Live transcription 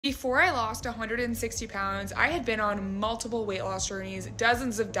Before I lost 160 pounds, I had been on multiple weight loss journeys,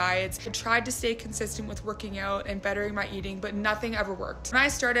 dozens of diets, had tried to stay consistent with working out and bettering my eating, but nothing ever worked. When I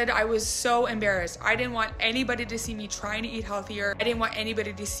started, I was so embarrassed. I didn't want anybody to see me trying to eat healthier. I didn't want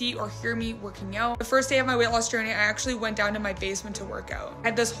anybody to see or hear me working out. The first day of my weight loss journey, I actually went down to my basement to work out. I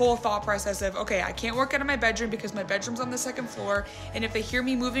had this whole thought process of, okay, I can't work out in my bedroom because my bedroom's on the second floor, and if they hear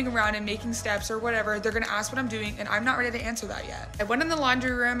me moving around and making steps or whatever, they're gonna ask what I'm doing, and I'm not ready to answer that yet. I went in the laundry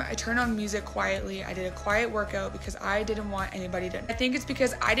room, I turned on music quietly. I did a quiet workout because I didn't want anybody to. I think it's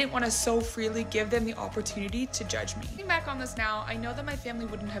because I didn't want to so freely give them the opportunity to judge me. Looking back on this now, I know that my family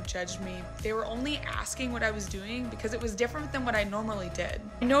wouldn't have judged me. They were only asking what I was doing because it was different than what I normally did.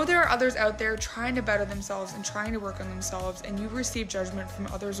 I know there are others out there trying to better themselves and trying to work on themselves, and you receive judgment from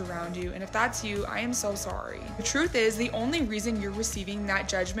others around you, and if that's you, I am so sorry. The truth is, the only reason you're receiving that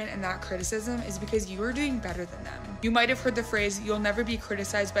judgment and that criticism is because you are doing better than them. You might have heard the phrase, you'll never be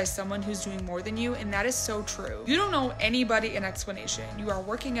criticized by someone who's doing more than you, and that is so true. You don't owe anybody an explanation. You are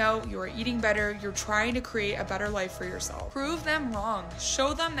working out, you are eating better, you're trying to create a better life for yourself. Prove them wrong.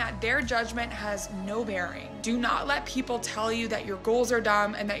 Show them that their judgment has no bearing. Do not let people tell you that your goals are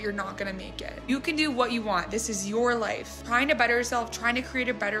dumb and that you're not gonna make it. You can do what you want. This is your life. Trying to better yourself, trying to create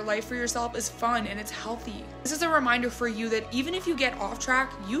a better life for yourself is fun and it's healthy. This is a reminder for you that even if you get off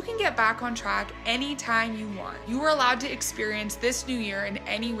track, you can get back on track anytime you want. You are allowed to experience this new year in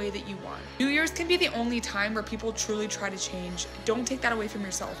any way that you want. New Year's can be the only time where people truly try to change. Don't take that away from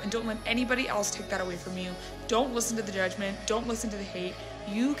yourself, and don't let anybody else take that away from you. Don't listen to the judgment. Don't listen to the hate.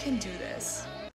 You can do this.